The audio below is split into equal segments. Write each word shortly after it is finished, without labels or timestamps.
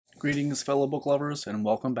Greetings, fellow book lovers, and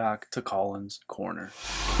welcome back to Colin's Corner.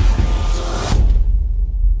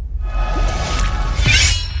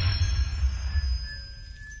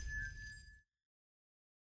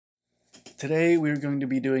 Today we are going to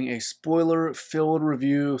be doing a spoiler-filled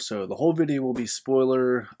review, so the whole video will be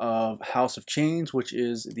spoiler of House of Chains, which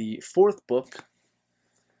is the fourth book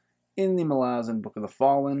in the Malazan Book of the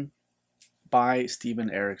Fallen by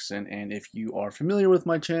Steven Erikson. And if you are familiar with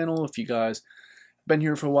my channel, if you guys have been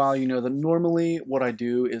here for a while, you know that normally what I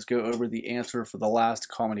do is go over the answer for the last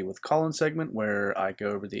Comedy with Colin segment, where I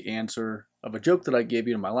go over the answer of a joke that I gave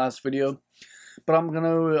you in my last video. But I'm going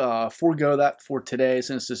to forego that for today,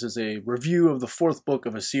 since this is a review of the fourth book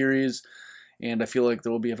of a series, and I feel like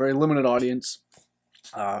there will be a very limited audience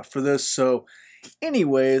for this. So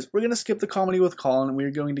anyways, we're going to skip the Comedy with Colin, and we're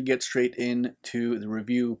going to get straight into the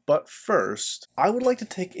review. But first, I would like to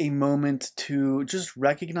take a moment to just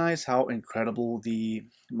recognize how incredible the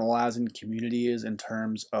Malazan community is in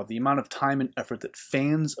terms of the amount of time and effort that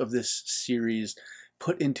fans of this series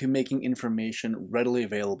put into making information readily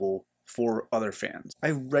available for other fans. I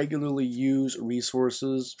regularly use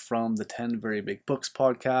resources from the 10 Very Big Books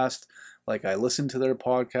podcast. Like, I listen to their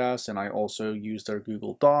podcast, and I also use their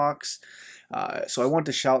Google Docs. So I want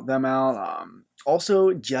to shout them out.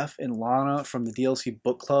 Also, Jeff and Lana from the DLC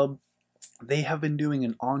Book Club. They have been doing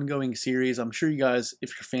an ongoing series. I'm sure you guys,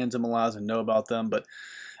 if you're fans of Malazan, know about them, but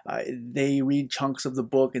they read chunks of the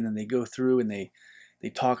book, and then they go through and they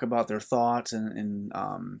talk about their thoughts and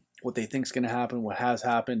what they think is going to happen, what has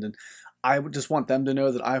happened, and I would just want them to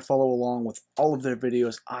know that I follow along with all of their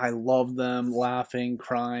videos. I love them, laughing,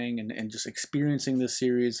 crying, and just experiencing this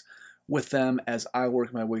series with them as I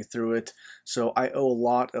work my way through it. So I owe a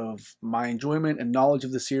lot of my enjoyment and knowledge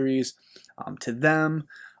of the series to them.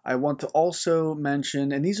 I want to also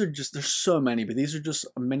mention, and these are just, there's so many, but these are just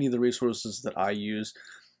many of the resources that I use.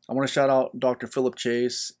 I want to shout out Dr. Philip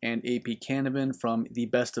Chase and AP Canavan from The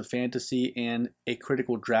Best of Fantasy and A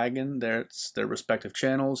Critical Dragon, that's their respective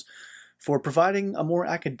channels, for providing a more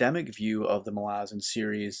academic view of the Malazan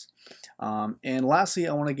series. And lastly,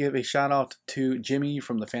 I want to give a shout out to Jimmy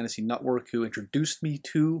from the Fantasy Network, who introduced me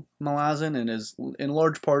to Malazan and is in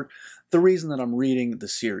large part the reason that I'm reading the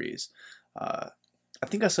series. I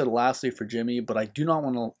think I said lastly for Jimmy, but I do not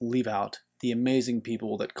want to leave out the amazing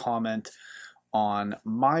people that comment on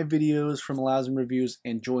my videos from Malazan reviews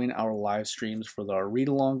and join our live streams for our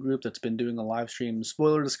read-along group that's been doing a live stream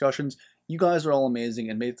spoiler discussions. You guys are all amazing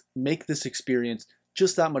and make this experience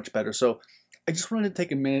just that much better. So I just wanted to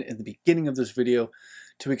take a minute in the beginning of this video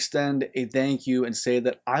to extend a thank you and say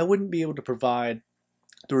that I wouldn't be able to provide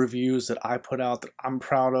the reviews that I put out that I'm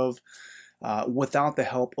proud of without the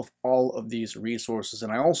help of all of these resources.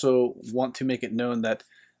 And I also want to make it known that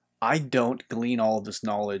I don't glean all of this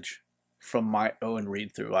knowledge from my own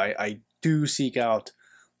read-through. I do seek out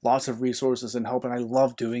lots of resources and help, and I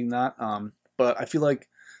love doing that. But I feel like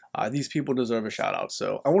these people deserve a shout out,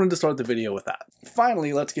 so I wanted to start the video with that.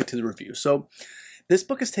 Finally, let's get to the review. So this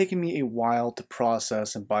book has taken me a while to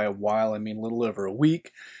process, and by a while I mean a little over a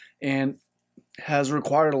week, and has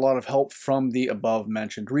required a lot of help from the above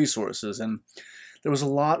mentioned resources. And there was a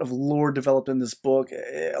lot of lore developed in this book,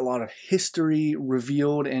 a lot of history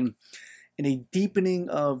revealed, and a deepening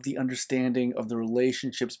of the understanding of the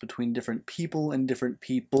relationships between different people and different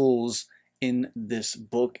peoples in this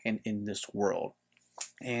book and in this world.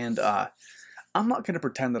 And I'm not going to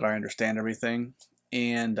pretend that I understand everything,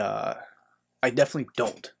 and I definitely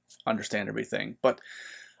don't understand everything, but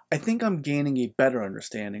I think I'm gaining a better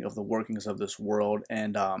understanding of the workings of this world,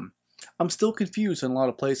 and I'm still confused in a lot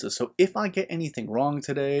of places. So if I get anything wrong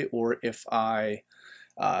today, or if I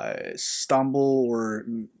stumble or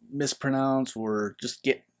mispronounce or just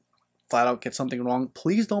flat out get something wrong,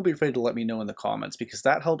 please don't be afraid to let me know in the comments, because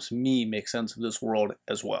that helps me make sense of this world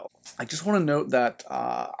as well. I just want to note that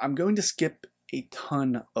I'm going to skip a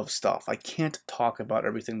ton of stuff. I can't talk about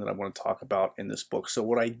everything that I want to talk about in this book. So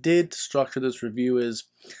what I did to structure this review is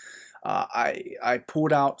I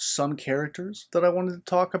pulled out some characters that I wanted to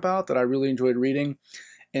talk about that I really enjoyed reading,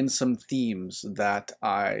 and some themes that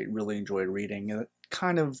I really enjoyed reading, and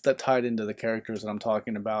kind of that tied into the characters that I'm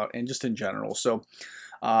talking about and just in general. So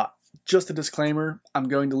just a disclaimer, I'm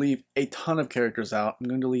going to leave a ton of characters out. I'm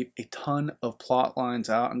going to leave a ton of plot lines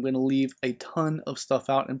out. I'm going to leave a ton of stuff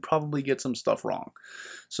out and probably get some stuff wrong.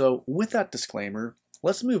 So with that disclaimer,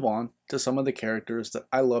 let's move on to some of the characters that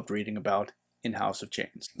I loved reading about in House of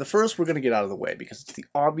Chains. The first we're going to get out of the way because it's the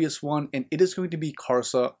obvious one, and it is going to be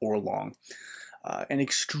Karsa Orlong. An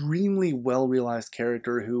extremely well-realized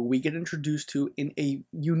character who we get introduced to in a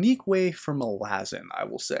unique way from Malazan, I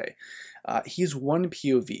will say. He's one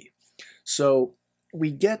POV. So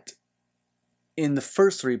we get in the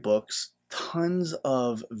first 3 books tons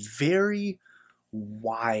of very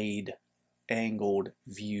wide angled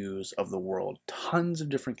views of the world, tons of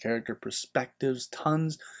different character perspectives,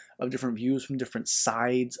 tons of different views from different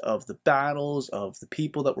sides of the battles, of the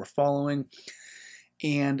people that we're following.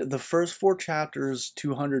 And the first 4 chapters,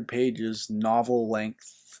 200 pages, novel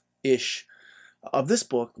length-ish of this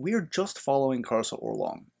book, we are just following Karsa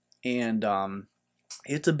Orlong. And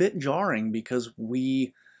it's a bit jarring because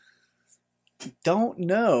we don't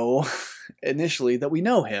know initially that we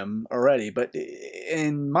know him already, but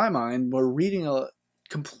in my mind, we're reading a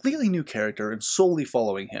completely new character and solely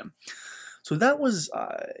following him. So that was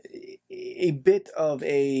a bit of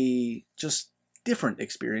a just different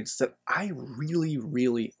experience that I really,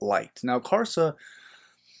 really liked. Now, Karsa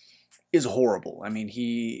is horrible. I mean,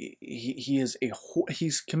 he's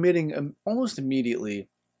committing almost immediately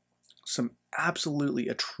some absolutely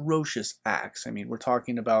atrocious acts. I mean, we're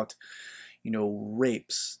talking about, you know,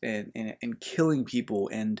 rapes and killing people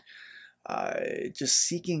and just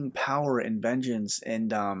seeking power and vengeance.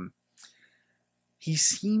 And he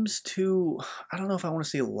seems to, I don't know if I want to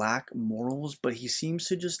say lack morals, but he seems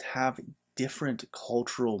to just have different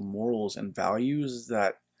cultural morals and values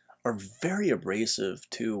that are very abrasive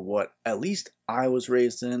to what at least I was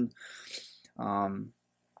raised in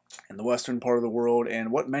the western part of the world,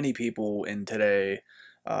 and what many people in today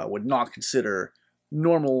would not consider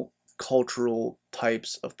normal cultural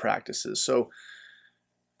types of practices. So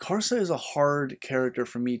Karsa is a hard character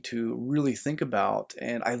for me to really think about,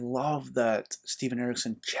 and I love that Steven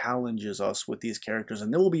Erikson challenges us with these characters,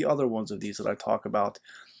 and there will be other ones of these that I talk about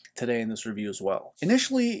today in this review as well.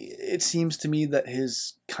 Initially, it seems to me that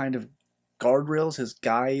his kind of guardrails, his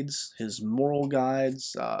guides, his moral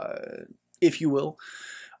guides, if you will,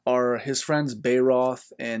 are his friends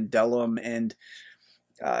Bayroth and Delum, and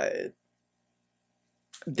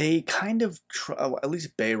they kind of, at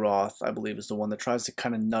least Bayroth, I believe, is the one that tries to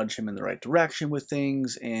kind of nudge him in the right direction with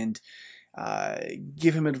things and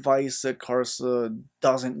give him advice that Karsa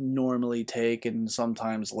doesn't normally take and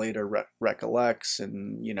sometimes later recollects,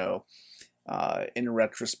 and, you know, in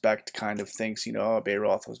retrospect kind of thinks, you know, oh,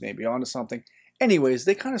 Bayroth was maybe onto something. Anyways,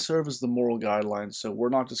 they kind of serve as the moral guidelines, so we're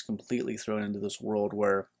not just completely thrown into this world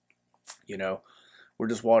where, you know, we're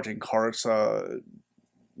just watching Karsa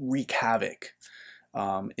wreak havoc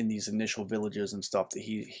in these initial villages and stuff that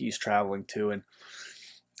he's traveling to. And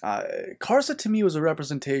Karsa to me was a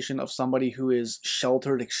representation of somebody who is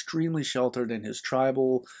sheltered, extremely sheltered in his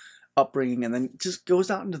tribal upbringing, and then just goes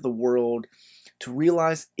out into the world to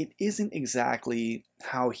realize it isn't exactly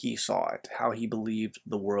how he saw it, how he believed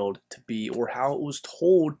the world to be, or how it was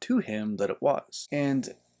told to him that it was. And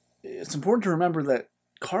it's important to remember that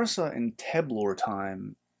Karsa in Teblor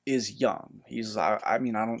time is young. He's, I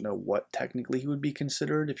mean, I don't know what technically he would be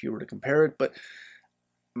considered if you were to compare it, but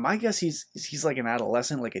my guess he's like an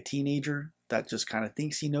adolescent, like a teenager that just kind of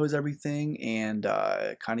thinks he knows everything and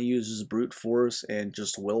kind of uses brute force and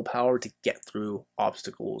just willpower to get through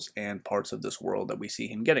obstacles and parts of this world that we see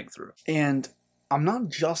him getting through. And I'm not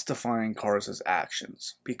justifying Karsa's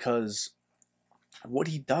actions, because what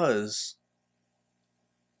he does,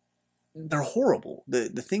 they're horrible. The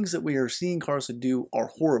things that we are seeing Karsa do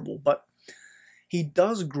are horrible, but he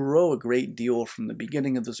does grow a great deal from the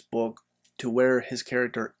beginning of this book to where his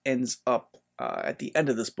character ends up at the end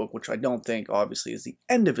of this book, which I don't think obviously is the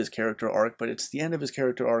end of his character arc, but it's the end of his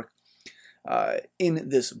character arc in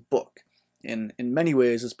this book. In many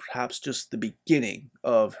ways, is perhaps just the beginning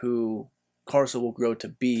of who Karsa will grow to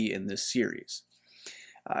be in this series.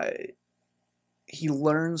 He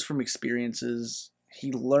learns from experiences.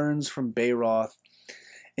 He learns from Bayroth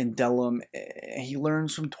and Delum. He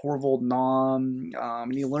learns from Torvald Nom,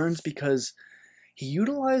 and he learns because he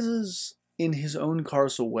utilizes, in his own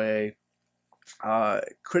Karsa way,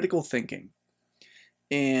 critical thinking.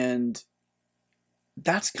 And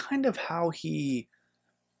that's kind of how he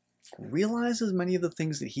realizes many of the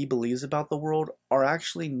things that he believes about the world are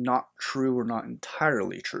actually not true, or not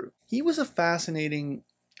entirely true. He was a fascinating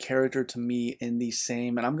character to me in the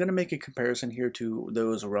same, and I'm going to make a comparison here to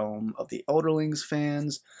those Realm of the Elderlings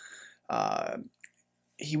fans.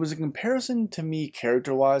 He was a comparison to me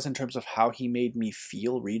character-wise in terms of how he made me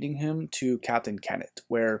feel reading him to Captain Kennett,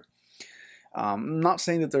 where I'm not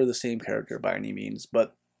saying that they're the same character by any means,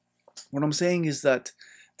 but what I'm saying is that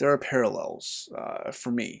there are parallels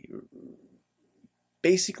for me.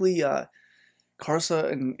 Basically,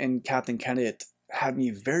 Karsa and Captain Kennett had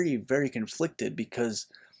me very, very conflicted, because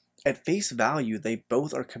at face value, they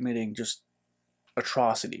both are committing just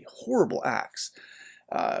atrocity, horrible acts,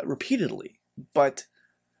 repeatedly. But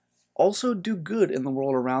also do good in the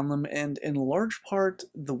world around them, and in large part,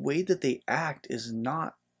 the way that they act is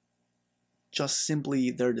not just simply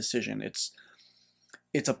their decision.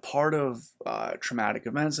 It's a part of traumatic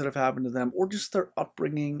events that have happened to them, or just their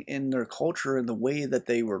upbringing in their culture and the way that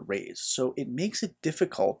they were raised. So it makes it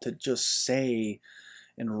difficult to just say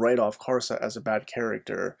and write off Karsa as a bad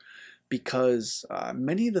character, because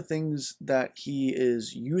many of the things that he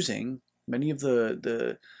is using, many of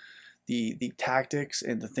the tactics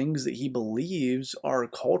and the things that he believes are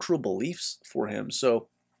cultural beliefs for him. So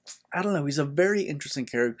I don't know, he's a very interesting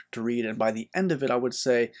character to read, and by the end of it, I would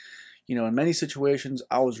say, you know, in many situations,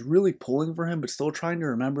 I was really pulling for him, but still trying to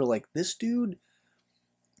remember, like, this dude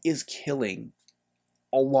is killing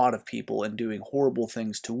a lot of people and doing horrible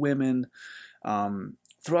things to women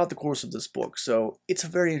throughout the course of this book. So it's a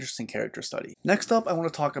very interesting character study. Next up, I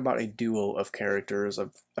want to talk about a duo of characters,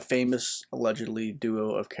 a famous, allegedly,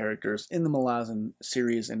 duo of characters in the Malazan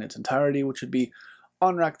series in its entirety, which would be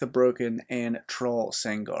Onrak the Broken and Tral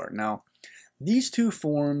Sangar. Now, these two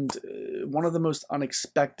formed one of the most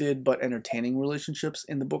unexpected but entertaining relationships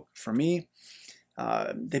in the book for me.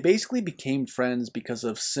 They basically became friends because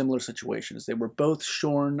of similar situations. They were both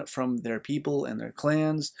shorn from their people and their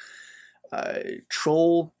clans.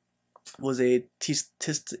 Troll was a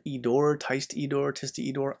Tista-Idor,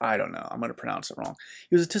 I don't know, I'm going to pronounce it wrong.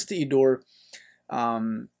 He was a Tista-Idor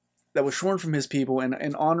that was shorn from his people, and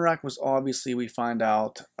Onrak was obviously, we find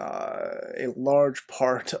out, a large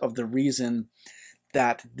part of the reason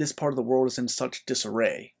that this part of the world is in such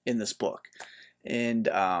disarray in this book. And,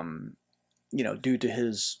 you know, due to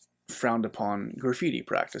his frowned upon graffiti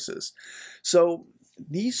practices. So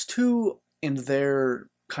these two, in their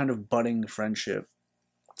kind of budding friendship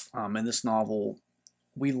in this novel,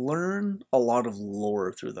 we learn a lot of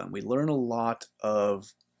lore through them. We learn a lot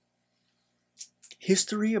of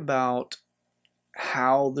history about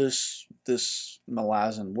how this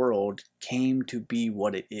Malazan world came to be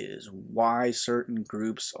what it is, why certain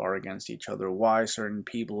groups are against each other, why certain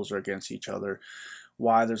peoples are against each other,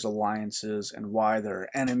 why there's alliances, and why there are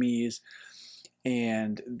enemies.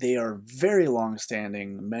 And they are very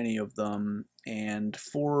long-standing, many of them, and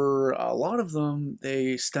for a lot of them,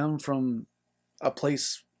 they stem from a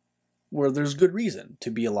place where there's good reason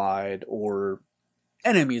to be allied or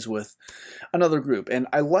enemies with another group. And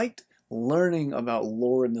I liked learning about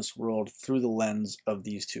lore in this world through the lens of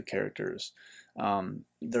these two characters.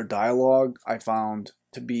 Their dialogue I found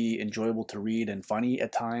to be enjoyable to read and funny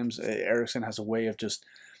at times. Erikson has a way of just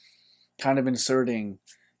kind of inserting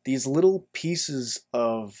these little pieces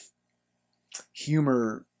of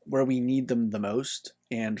humor where we need them the most,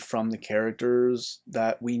 and from the characters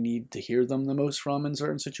that we need to hear them the most from in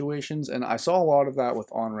certain situations. And I saw a lot of that with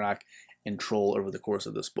Onrak and Troll over the course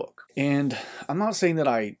of this book. And I'm not saying that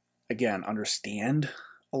I, again, understand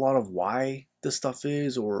a lot of why this stuff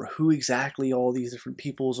is, or who exactly all these different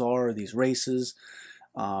peoples are, these races,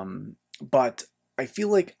 but I feel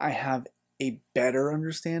like I have a better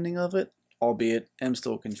understanding of it, albeit I'm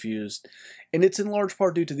still confused, and it's in large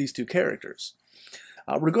part due to these two characters.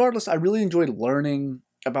 Regardless, I really enjoyed learning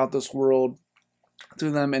about this world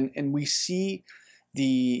through them, and we see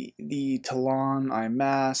the Talon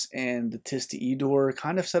Imas and the Tista-Idor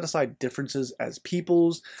kind of set aside differences as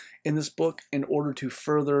peoples in this book in order to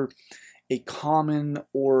further a common,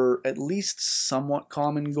 or at least somewhat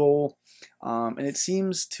common, goal, and it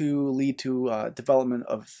seems to lead to development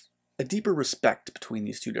of a deeper respect between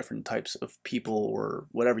these two different types of people, or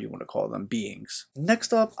whatever you want to call them, beings.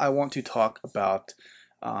 Next up, I want to talk about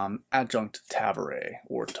Adjunct Tavare,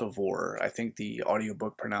 or Tavor. I think the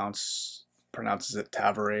audiobook pronounces it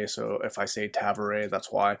Tavare, so if I say Tavare,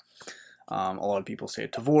 that's why. A lot of people say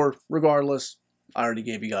Tavor. Regardless, I already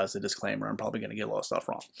gave you guys the disclaimer. I'm probably going to get a lot of stuff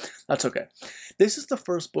wrong. That's okay. This is the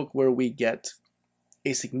first book where we get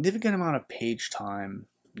a significant amount of page time,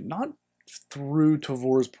 not through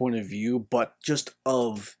Tavor's point of view, but just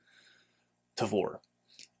of Tavor.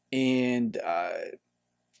 And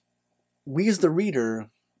we as the reader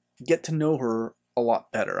get to know her a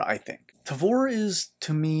lot better, I think. Tavor is,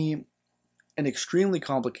 to me, an extremely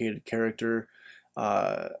complicated character.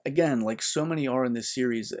 Again, like so many are in this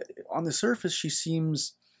series, on the surface she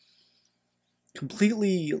seems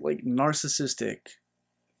completely like narcissistic,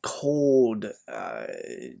 cold,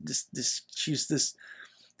 she's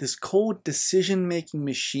this cold decision-making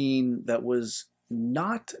machine that was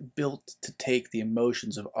not built to take the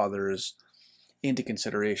emotions of others into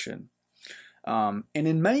consideration. And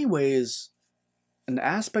in many ways, an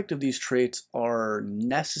aspect of these traits are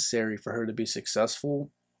necessary for her to be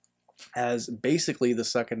successful as basically the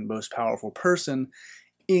second most powerful person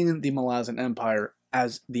in the Malazan Empire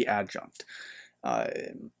as the adjunct. Uh,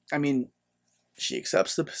 I mean, she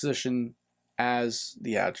accepts the position as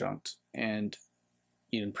the adjunct, and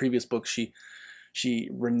in previous books, she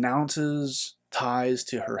renounces ties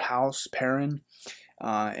to her house, Perrin,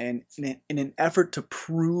 and in an effort to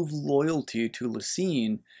prove loyalty to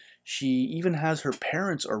Lucine, she even has her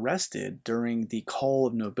parents arrested during the Call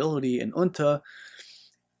of Nobility in Unta,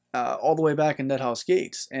 all the way back in Nethouse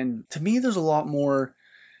Gates. And to me, there's a lot more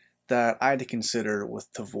that I had to consider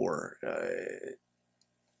with Tavor.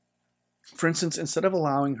 For instance, instead of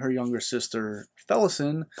allowing her younger sister,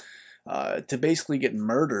 Felicin, to basically get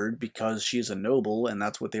murdered because she's a noble, and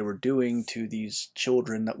that's what they were doing to these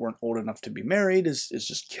children that weren't old enough to be married, is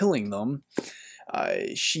just killing them,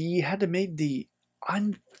 she had to make the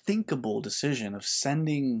unthinkable decision of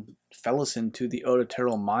sending Felicin to the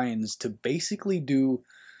Odoterral mines to basically do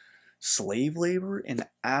slave labor in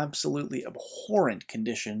absolutely abhorrent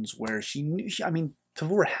conditions, where she knew, I mean,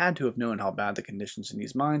 Tavor had to have known how bad the conditions in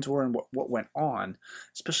these mines were and what went on,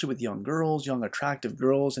 especially with young girls, young attractive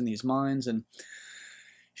girls in these mines. And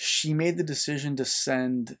she made the decision to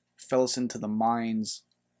send Felicin to the mines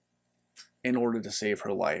in order to save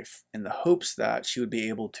her life, in the hopes that she would be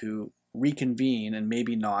able to reconvene and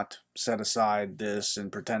maybe not set aside this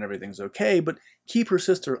and pretend everything's okay, but keep her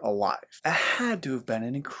sister alive. It had to have been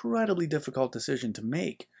an incredibly difficult decision to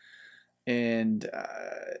make. And,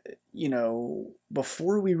 you know,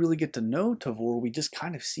 before we really get to know Tavor, we just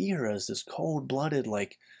kind of see her as this cold-blooded,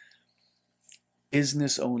 like,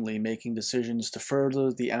 business only, making decisions to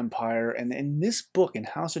further the Empire. And in this book, in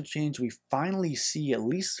House of Change, we finally see, at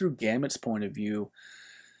least through Gamut's point of view,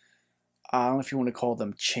 I don't know if you want to call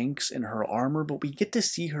them chinks in her armor, but we get to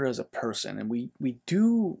see her as a person. And we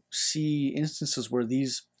do see instances where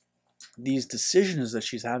these decisions that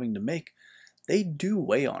she's having to make, they do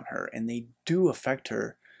weigh on her, and they do affect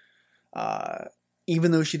her,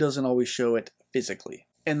 even though she doesn't always show it physically.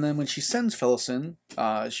 And then when she sends Felicin,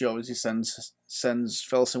 she obviously sends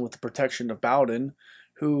Felicin with the protection of Bowden,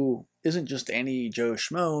 who isn't just any Joe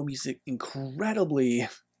Schmo. He's an incredibly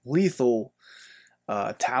lethal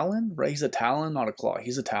Talon, right? He's a Talon, not a Claw.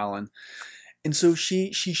 He's a Talon. And so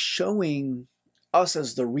she's showing us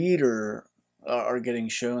as the reader are getting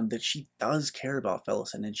shown that she does care about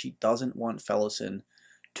Felicin, and she doesn't want Felicin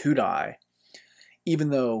to die,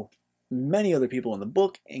 even though many other people in the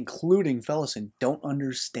book, including Felicin, don't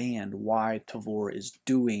understand why Tavor is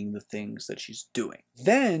doing the things that she's doing.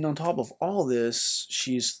 Then, on top of all this,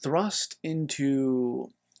 she's thrust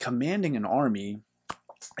into commanding an army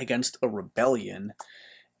against a rebellion,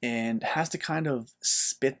 and has to kind of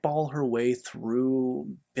spitball her way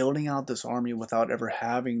through building out this army without ever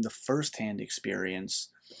having the first-hand experience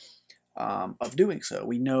of doing so.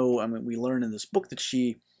 We know, I mean, we learn in this book that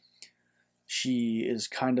she is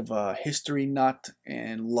kind of a history nut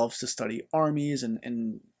and loves to study armies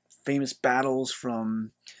and famous battles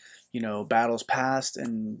from, you know, battles past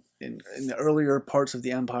and in the earlier parts of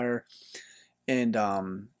the Empire. And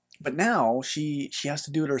but now she has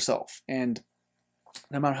to do it herself, and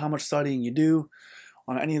no matter how much studying you do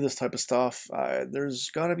on any of this type of stuff, there's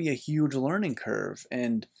got to be a huge learning curve.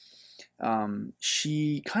 And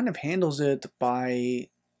she kind of handles it by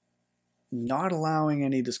not allowing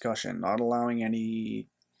any discussion, not allowing any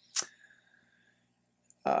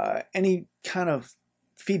kind of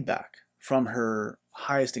feedback from her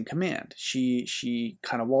highest in command. She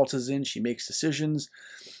kind of waltzes in, she makes decisions,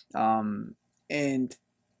 and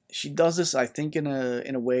she does this, I think, in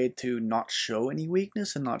a way to not show any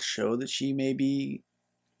weakness and not show that she may be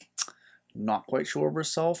not quite sure of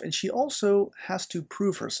herself. And she also has to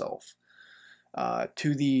prove herself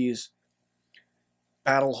to these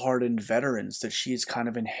battle-hardened veterans that she's kind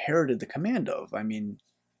of inherited the command of. I mean,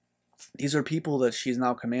 these are people that she's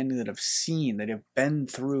now commanding that have seen, that have been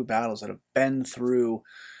through battles, that have been through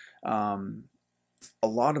a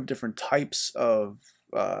lot of different types of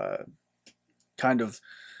kind of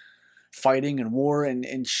fighting and war,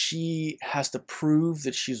 and she has to prove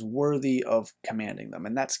that she's worthy of commanding them.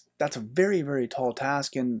 And that's a very, very tall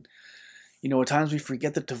task. And, you know, at times we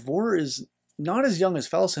forget that Tavor is not as young as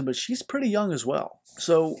Felicin, but she's pretty young as well.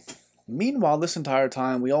 So meanwhile, this entire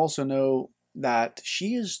time, we also know that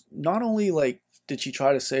she is not only, like, did she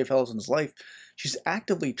try to save Felicin's life, she's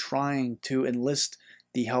actively trying to enlist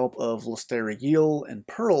the help of Lestera Yil and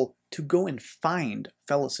Pearl to go and find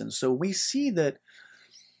Felicin. So we see that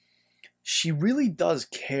she really does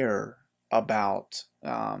care about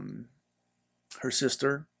her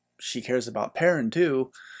sister. She cares about Perrin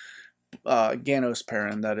too, Ganos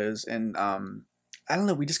Perrin, that is. And I don't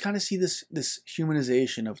know, we just kind of see this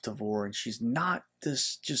humanization of Tavor, and she's not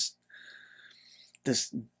this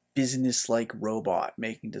business-like robot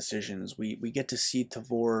making decisions. We get to see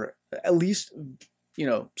Tavor, at least, you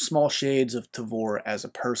know, small shades of Tavor as a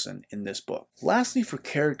person in this book. Lastly, for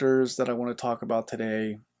characters that I want to talk about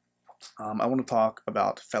today, I want to talk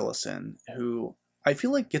about Felison, who I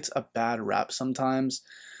feel like gets a bad rap sometimes.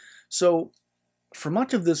 So for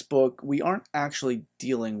much of this book, we aren't actually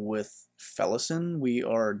dealing with Felison. We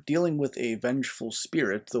are dealing with a vengeful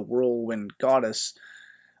spirit, the whirlwind goddess,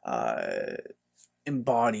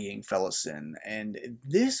 embodying Felison. And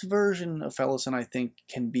this version of Felison, I think,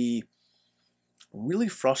 can be really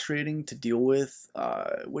frustrating to deal with,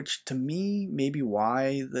 which to me may be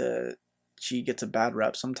why she gets a bad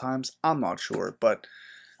rep sometimes. I'm not sure, but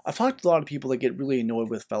I've talked to a lot of people that get really annoyed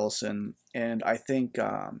with Felison, and I think,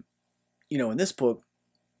 you know, in this book,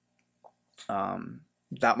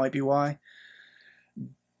 that might be why.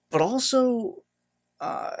 But also,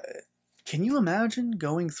 can you imagine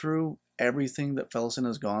going through everything that Felison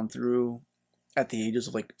has gone through at the ages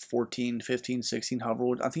of like 14, 15, 16, however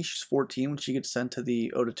old? I think she's 14 when she gets sent to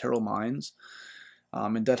the Odotero mines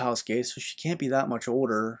in Deadhouse Gate, so she can't be that much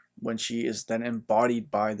older when she is then embodied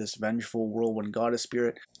by this vengeful whirlwind goddess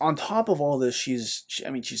spirit. On top of all this, she's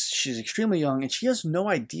extremely young, and she has no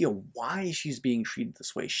idea why she's being treated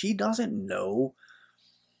this way. She doesn't know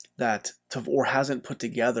that Tavor hasn't put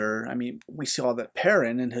together. I mean, we saw that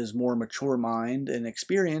Perrin, in his more mature mind and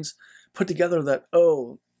experience, put together that,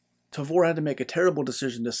 oh, Tavor had to make a terrible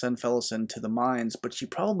decision to send Felison to the mines, but she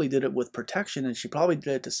probably did it with protection, and she probably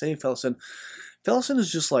did it to save Felison. Felison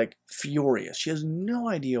is just like furious. She has no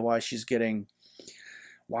idea why she's getting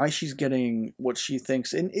what she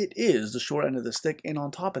thinks, and it is the short end of the stick. And on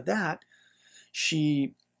top of that,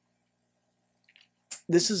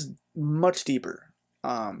 this is much deeper.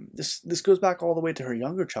 This goes back all the way to her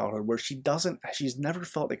younger childhood, where she's never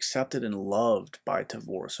felt accepted and loved by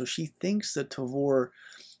Tavor. So she thinks that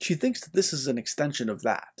this is an extension of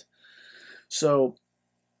that. So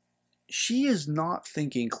she is not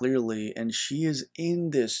thinking clearly, and she is in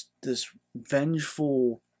this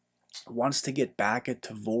vengeful, wants to get back at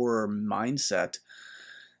Tavor mindset,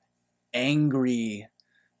 angry,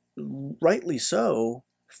 rightly so,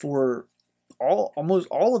 for almost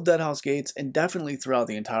all of Deadhouse Gates, and definitely throughout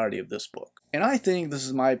the entirety of this book. And I think, this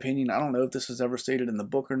is my opinion, I don't know if this is ever stated in the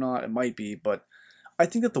book or not, it might be, but I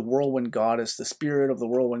think that the whirlwind goddess, the spirit of the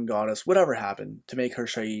whirlwind goddess, whatever happened to make her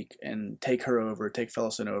Shaik and take her over, take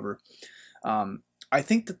Felison over, I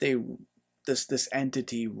think that this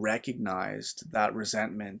entity recognized that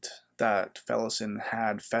resentment that Felison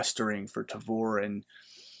had festering for Tavor, and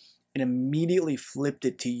immediately flipped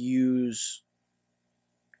it to use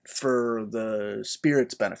for the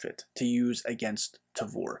spirit's benefit, to use against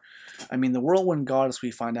Tavor. I mean, the whirlwind goddess, we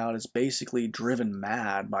find out, is basically driven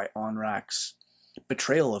mad by Onrak's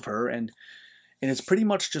betrayal of her, and it's pretty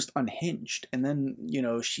much just unhinged. And then, you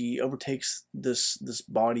know, she overtakes this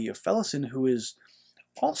body of Felison, who is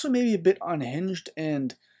also maybe a bit unhinged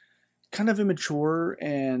and kind of immature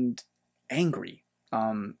and angry.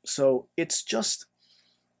 So it's just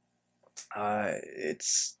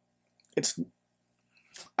it's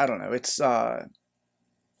I don't know, it's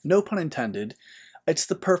no pun intended, it's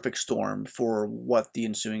the perfect storm for what the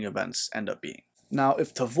ensuing events end up being. Now,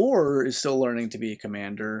 if Tavor is still learning to be a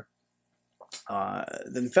commander,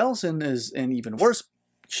 then Felison is in even worse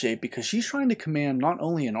shape, because she's trying to command not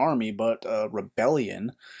only an army, but a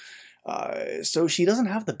rebellion. So she doesn't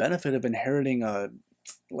have the benefit of inheriting a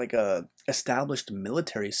established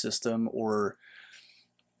military system, or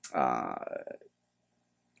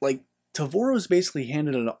like Tavor was basically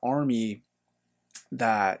handed an army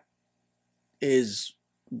that is,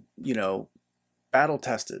 you know, battle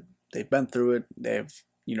tested. They've been through it. They have,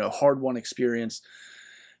 you know, hard-won experience.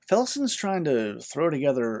 Felison's trying to throw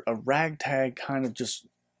together a ragtag kind of just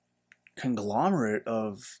conglomerate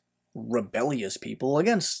of rebellious people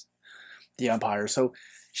against the Empire. So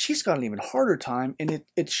she's got an even harder time, and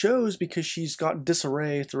it shows, because she's got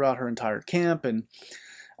disarray throughout her entire camp, and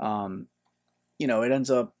you know, it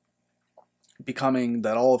ends up becoming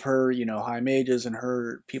that all of her, you know, high mages and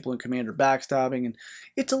her people in command are backstabbing, and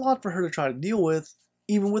it's a lot for her to try to deal with,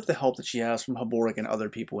 even with the help that she has from Haboric and other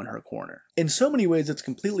people in her corner. In so many ways, it's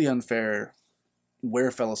completely unfair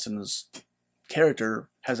where Felison's character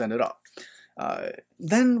has ended up.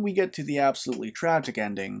 Then we get to the absolutely tragic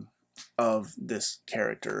ending of this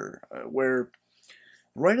character, where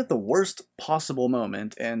right at the worst possible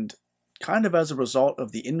moment, and kind of as a result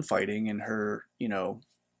of the infighting in her, you know,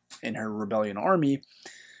 in her rebellion army,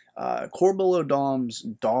 Corbeil Dom's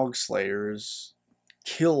dog slayers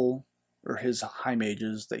kill, or his high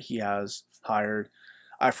mages that he has hired.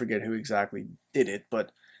 I forget who exactly did it,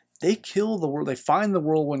 but they kill they find the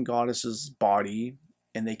whirlwind goddess's body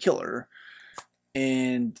and they kill her.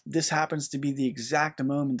 And this happens to be the exact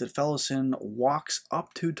moment that Felison walks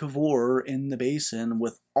up to Tavor in the basin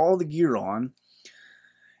with all the gear on.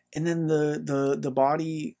 And then the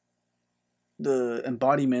body, the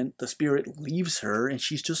embodiment, the spirit leaves her, and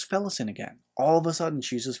she's just Felison again. All of a sudden,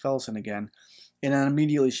 she's just Felison again. And then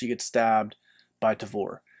immediately she gets stabbed by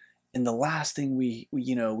Tavor. And the last thing we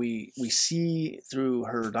see through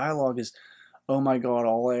her dialogue is, oh my God,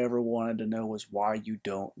 all I ever wanted to know was why you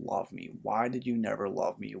don't love me. Why did you never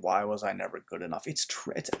love me? Why was I never good enough? It's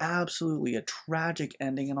absolutely a tragic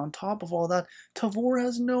ending. And on top of all that, Tavor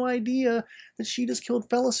has no idea that she just killed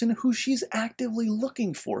Felison, who she's actively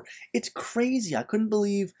looking for. It's crazy. I couldn't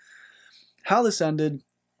believe how this ended,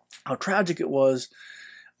 how tragic it was.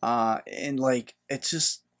 And like, it's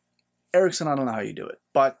just, Erikson, I don't know how you do it,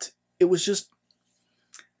 but it was just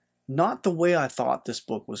not the way I thought this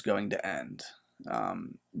book was going to end.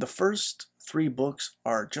 The first 3 books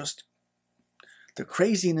are just the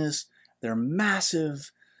craziness. They're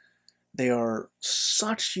massive. They are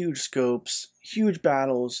such huge scopes, huge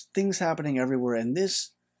battles, things happening everywhere. And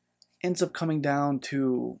this ends up coming down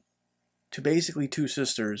to basically 2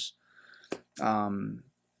 sisters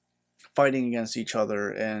fighting against each other,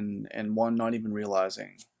 and one not even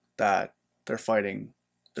realizing that they're fighting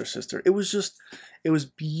their sister. It was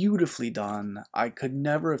beautifully done. I could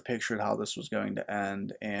never have pictured how this was going to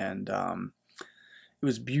end, and it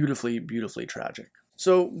was beautifully, beautifully tragic.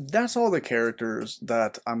 So that's all the characters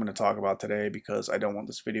that I'm going to talk about today, because I don't want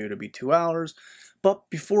this video to be 2 hours. But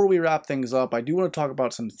before we wrap things up, I do want to talk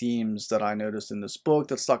about some themes that I noticed in this book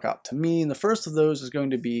that stuck out to me. And the first of those is going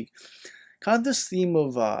to be kind of this theme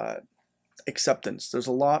of acceptance. There's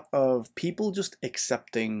a lot of people just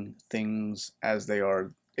accepting things as they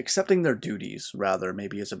are, accepting their duties, rather,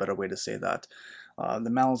 maybe is a better way to say that. The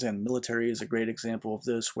Malazan military is a great example of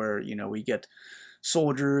this, where, we get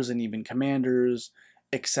soldiers and even commanders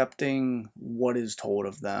accepting what is told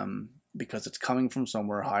of them because it's coming from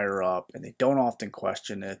somewhere higher up, and they don't often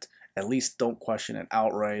question it, at least don't question it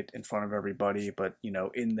outright in front of everybody, but,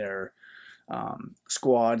 in their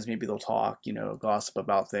squads, maybe they'll talk, gossip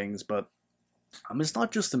about things. But it's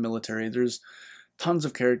not just the military. There's tons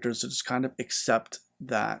of characters that just kind of accept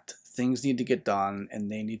that things need to get done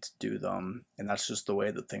and they need to do them, and that's just the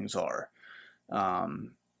way that things are.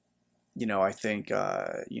 I think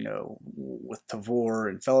with Tavor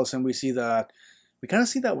and Felison, we kind of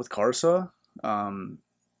see that with Karsa,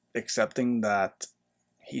 accepting that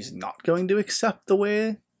he's not going to accept the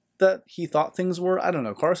way that he thought things were. I don't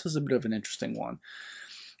know, Karsa's a bit of an interesting one.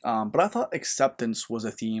 But I thought acceptance was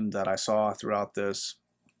a theme that I saw throughout this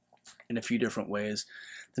in a few different ways.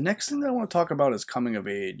 The next thing that I want to talk about is coming of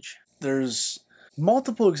age. There's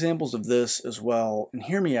multiple examples of this as well, and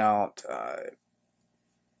hear me out.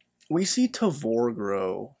 We see Tavor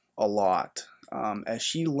grow a lot as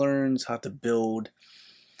she learns how to build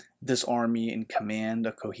this army and command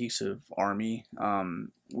a cohesive army.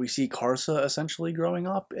 We see Karsa essentially growing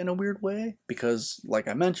up in a weird way because, like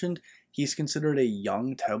I mentioned, he's considered a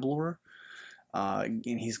young Teblor, and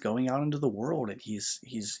he's going out into the world, and he's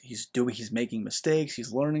making mistakes.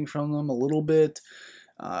 He's learning from them a little bit.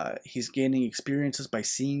 He's gaining experiences by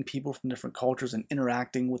seeing people from different cultures and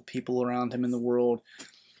interacting with people around him in the world,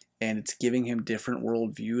 and it's giving him different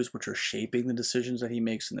worldviews, which are shaping the decisions that he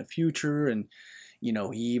makes in the future. And he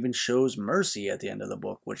even shows mercy at the end of the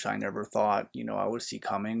book, which I never thought I would see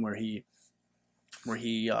coming, where he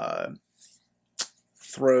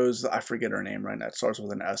throws, I forget her name right now, it starts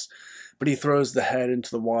with an S, but he throws the head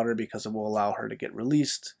into the water because it will allow her to get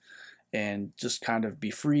released and just kind of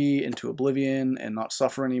be free into oblivion and not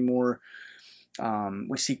suffer anymore.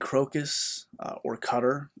 We see Crocus or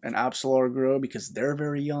Cutter and Absolar grow because they're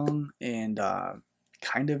very young and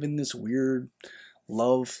kind of in this weird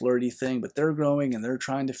love flirty thing, but they're growing and they're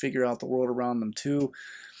trying to figure out the world around them too.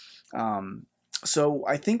 So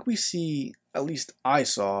I think we see, at least I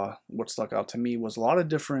saw, what stuck out to me was a lot of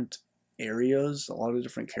different areas, a lot of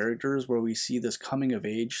different characters where we see this coming of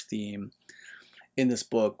age theme in this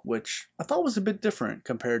book, which I thought was a bit different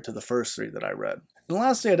compared to the first 3 that I read. And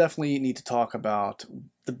lastly, I definitely need to talk about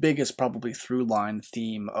the biggest probably through line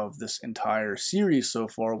theme of this entire series so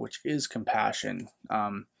far, which is compassion.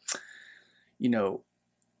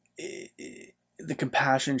 The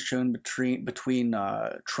compassion shown between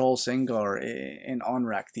Troll Sengar and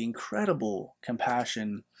Onrak, the incredible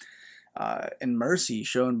compassion and mercy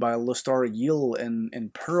shown by Lustar Yil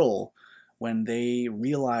and Pearl when they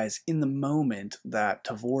realize in the moment that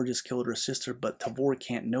Tavor just killed her sister, but Tavor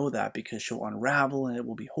can't know that because she'll unravel and it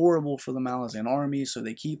will be horrible for the Malazan army. So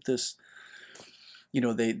they keep this you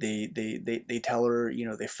know, they tell her, you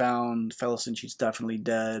know, they found Phyllis and she's definitely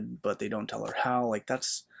dead, but they don't tell her how. Like,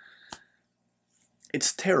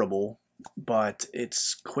 it's terrible, but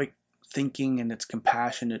it's quick thinking and it's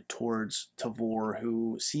compassionate towards Tavor,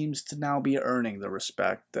 who seems to now be earning the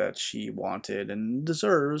respect that she wanted and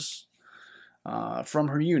deserves from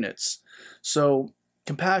her units. So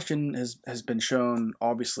compassion has been shown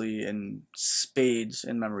obviously in spades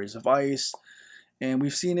in Memories of Ice, and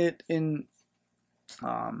we've seen it in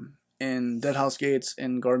Dead House Gates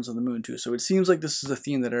and Gardens of the Moon too. So it seems like this is a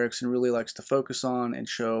theme that Erikson really likes to focus on and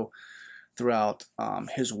show throughout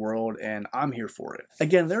his world, and I'm here for it.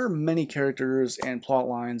 Again, there are many characters and plot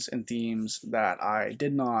lines and themes that I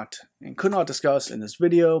did not and could not discuss in this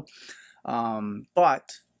video,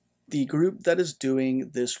 but the group that is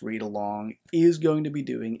doing this read along is going to be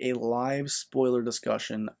doing a live spoiler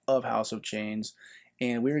discussion of House of Chains,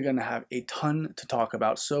 and we're going to have a ton to talk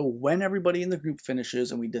about. So when everybody in the group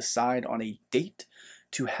finishes and we decide on a date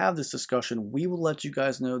to have this discussion, we will let you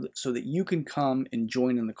guys know so that you can come and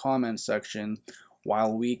join in the comments section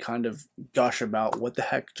while we kind of gush about what the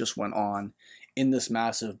heck just went on in this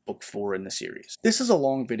massive book 4 in the series. This is a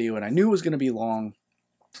long video, and I knew it was going to be long,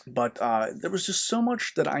 but there was just so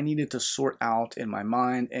much that I needed to sort out in my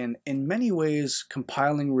mind, and in many ways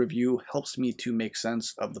compiling a review helps me to make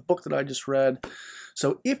sense of the book that I just read.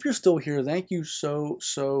 So if you're still here, thank you so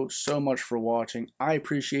much for watching. I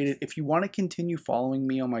appreciate it. If you want to continue following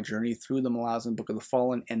me on my journey through the Malazan Book of the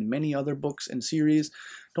Fallen and many other books and series,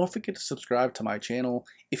 don't forget to subscribe to my channel.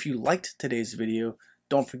 If you liked today's video,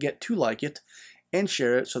 don't forget to like it and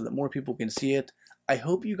share it so that more people can see it. I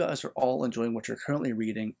hope you guys are all enjoying what you're currently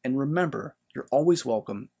reading, and remember, you're always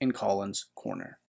welcome in Colin's Corner.